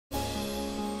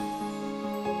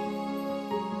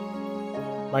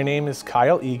My name is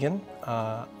Kyle Egan.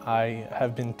 I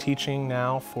have been teaching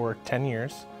now for 10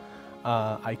 years.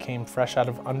 I came fresh out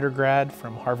of undergrad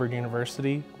from Harvard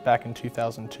University back in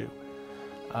 2002.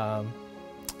 I've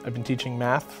been teaching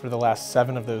math for the last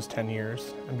 7 of those 10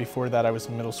 years, and before that I was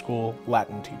a middle school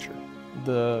Latin teacher.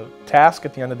 The task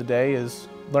at the end of the day is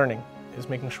learning, is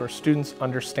making sure students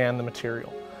understand the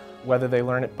material. Whether they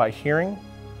learn it by hearing,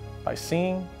 by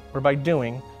seeing, or by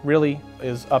doing really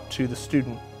is up to the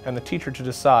student and the teacher to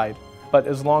decide. But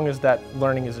as long as that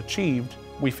learning is achieved,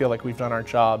 we feel like we've done our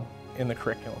job in the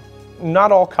curriculum.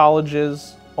 Not all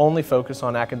colleges only focus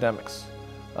on academics.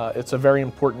 It's a very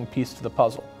important piece to the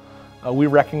puzzle. We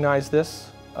recognize this,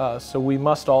 so we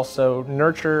must also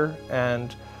nurture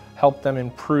and help them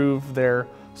improve their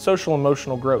social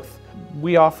emotional growth.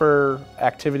 We offer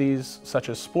activities such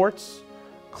as sports,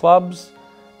 clubs,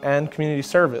 and community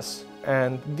service,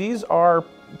 and these are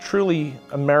truly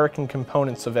American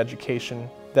components of education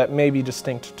that may be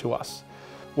distinct to us.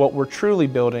 What we're truly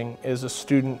building is a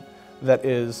student that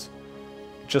is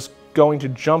just going to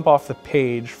jump off the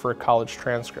page for a college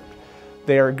transcript.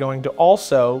 They are going to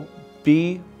also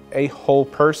be a whole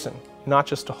person, not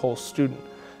just a whole student.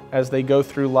 As they go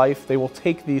through life, they will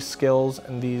take these skills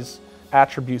and these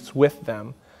attributes with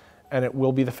them, and it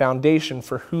will be the foundation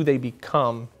for who they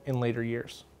become in later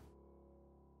years.